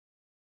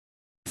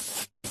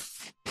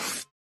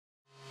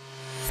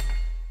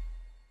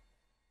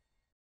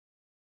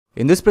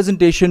In this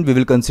presentation, we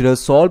will consider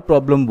solve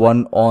problem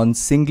 1 on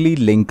singly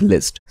linked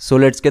list. So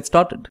let's get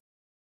started.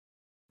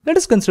 Let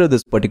us consider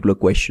this particular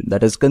question,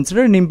 that is,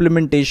 consider an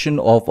implementation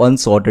of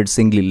unsorted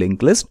singly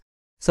linked list.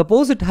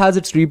 Suppose it has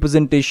its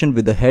representation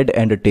with a head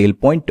and a tail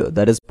pointer,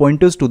 that is,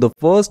 pointers to the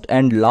first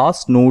and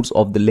last nodes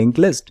of the linked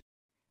list.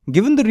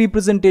 Given the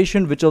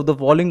representation, which of the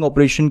following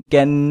operation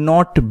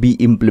cannot be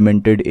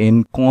implemented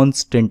in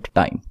constant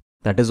time,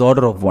 that is,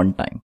 order of one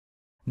time.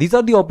 These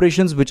are the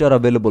operations which are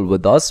available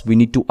with us. We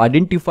need to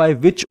identify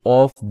which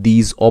of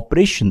these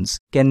operations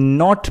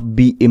cannot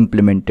be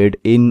implemented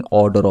in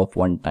order of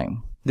one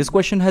time. This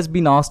question has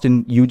been asked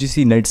in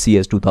UGC NET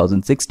CS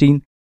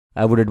 2016.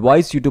 I would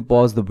advise you to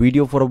pause the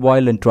video for a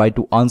while and try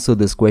to answer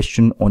this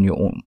question on your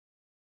own.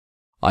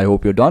 I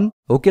hope you're done.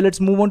 Okay, let's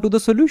move on to the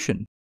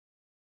solution.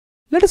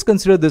 Let us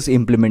consider this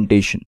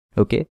implementation.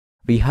 Okay,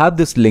 we have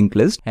this linked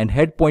list and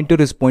head pointer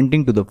is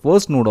pointing to the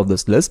first node of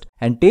this list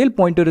and tail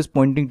pointer is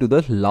pointing to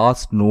the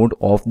last node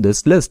of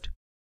this list.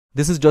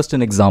 This is just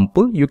an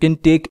example. You can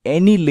take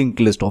any linked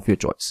list of your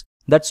choice.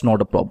 That's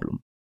not a problem.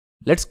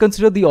 Let's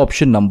consider the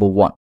option number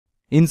 1.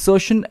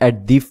 Insertion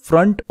at the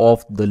front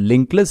of the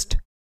linked list.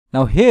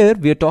 Now here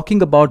we are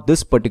talking about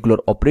this particular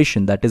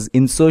operation, that is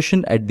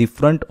insertion at the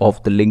front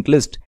of the linked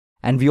list.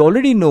 And we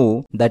already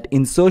know that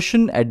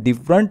insertion at the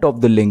front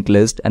of the linked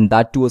list, and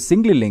that to a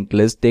singly linked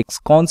list, takes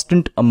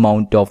constant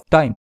amount of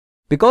time.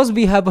 Because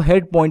we have a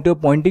head pointer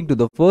pointing to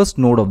the first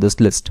node of this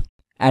list.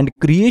 And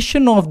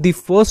creation of the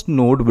first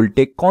node will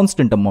take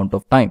constant amount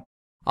of time.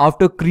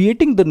 After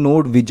creating the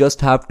node, we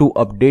just have to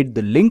update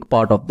the link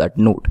part of that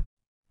node.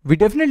 We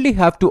definitely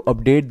have to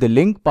update the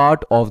link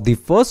part of the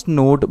first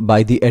node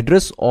by the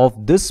address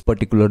of this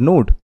particular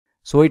node.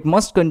 So it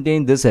must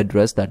contain this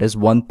address, that is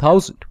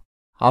 1000.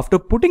 After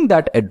putting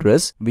that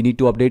address, we need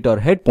to update our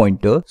head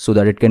pointer so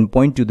that it can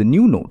point to the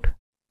new node.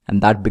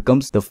 And that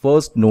becomes the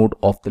first node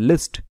of the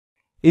list.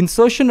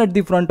 Insertion at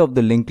the front of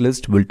the linked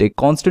list will take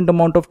constant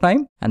amount of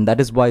time, and that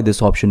is why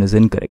this option is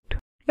incorrect.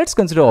 Let's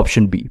consider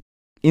option B.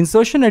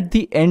 Insertion at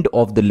the end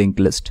of the linked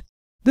list.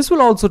 This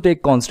will also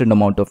take constant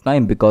amount of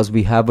time because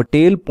we have a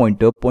tail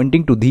pointer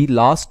pointing to the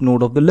last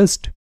node of the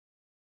list.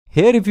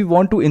 Here, if we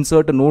want to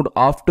insert a node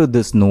after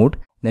this node,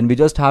 then we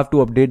just have to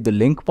update the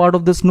link part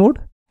of this node.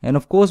 And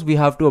of course, we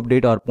have to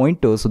update our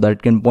pointer so that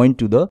it can point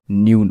to the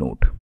new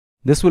node.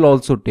 This will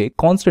also take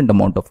constant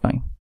amount of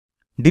time.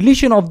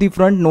 Deletion of the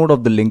front node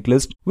of the linked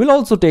list will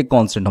also take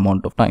constant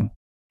amount of time.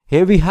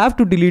 Here we have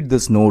to delete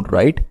this node,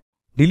 right?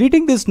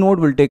 Deleting this node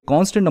will take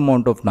constant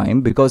amount of time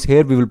because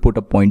here we will put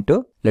a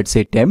pointer, let's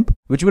say temp,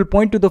 which will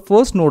point to the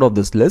first node of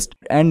this list.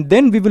 And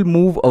then we will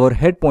move our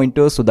head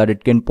pointer so that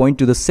it can point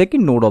to the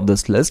second node of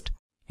this list.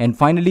 And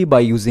finally, by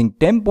using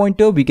temp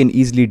pointer, we can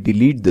easily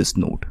delete this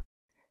node.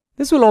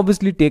 This will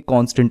obviously take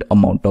constant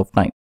amount of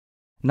time.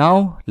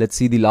 Now let's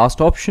see the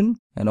last option,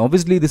 and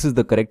obviously this is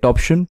the correct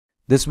option.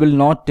 This will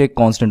not take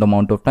constant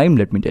amount of time,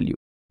 let me tell you.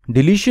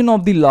 Deletion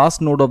of the last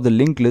node of the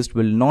linked list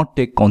will not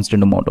take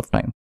constant amount of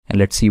time, and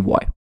let's see why.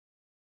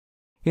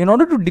 In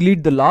order to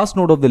delete the last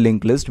node of the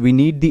linked list, we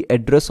need the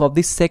address of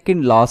the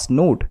second last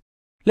node.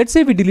 Let's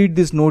say we delete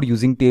this node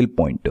using tail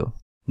pointer.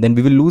 Then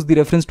we will lose the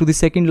reference to the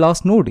second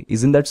last node,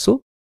 isn't that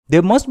so?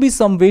 There must be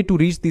some way to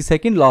reach the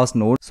second last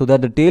node so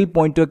that the tail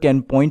pointer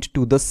can point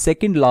to the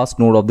second last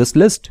node of this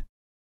list.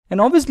 And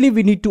obviously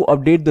we need to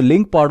update the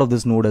link part of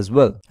this node as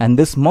well, and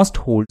this must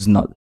hold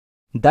null.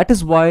 That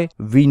is why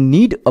we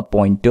need a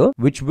pointer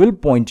which will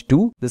point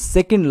to the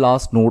second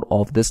last node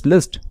of this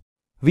list.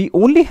 We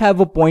only have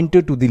a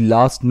pointer to the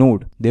last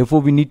node, therefore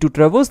we need to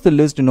traverse the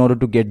list in order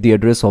to get the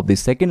address of the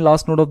second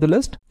last node of the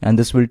list, and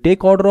this will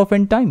take order of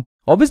n time.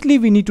 Obviously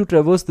we need to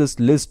traverse this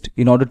list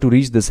in order to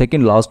reach the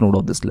second last node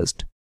of this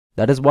list.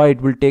 That is why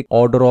it will take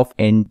order of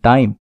n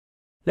time.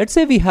 Let's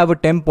say we have a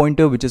temp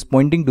pointer which is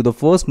pointing to the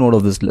first node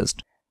of this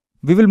list.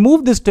 We will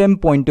move this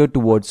temp pointer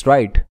towards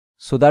right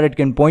so that it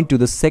can point to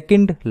the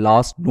second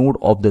last node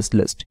of this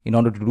list. In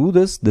order to do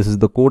this, this is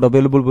the code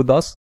available with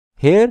us.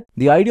 Here,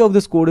 the idea of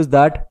this code is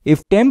that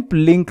if temp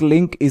link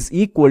link is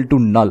equal to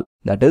null,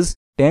 that is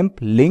temp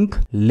link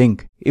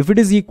link. If it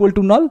is equal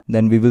to null,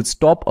 then we will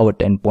stop our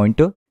temp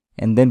pointer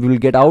and then we will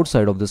get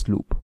outside of this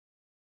loop.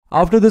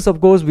 After this, of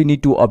course, we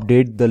need to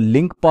update the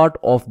link part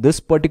of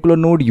this particular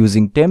node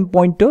using temp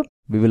pointer.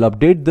 We will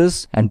update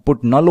this and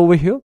put null over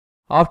here.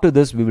 After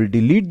this, we will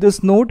delete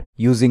this node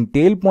using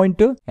tail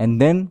pointer,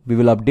 and then we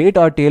will update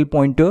our tail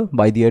pointer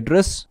by the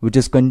address which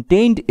is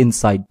contained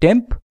inside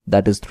temp,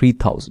 that is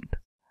 3000.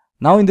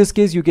 Now in this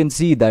case, you can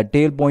see that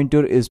tail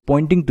pointer is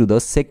pointing to the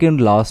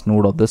second last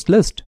node of this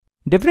list.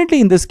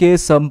 Definitely in this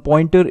case, some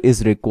pointer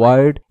is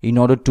required in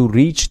order to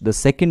reach the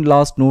second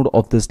last node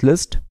of this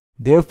list.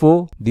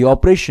 Therefore, the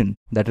operation,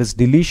 that is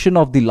deletion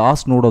of the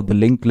last node of the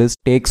linked list,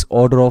 takes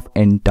order of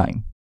n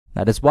time.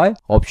 That is why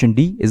option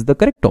D is the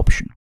correct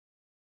option.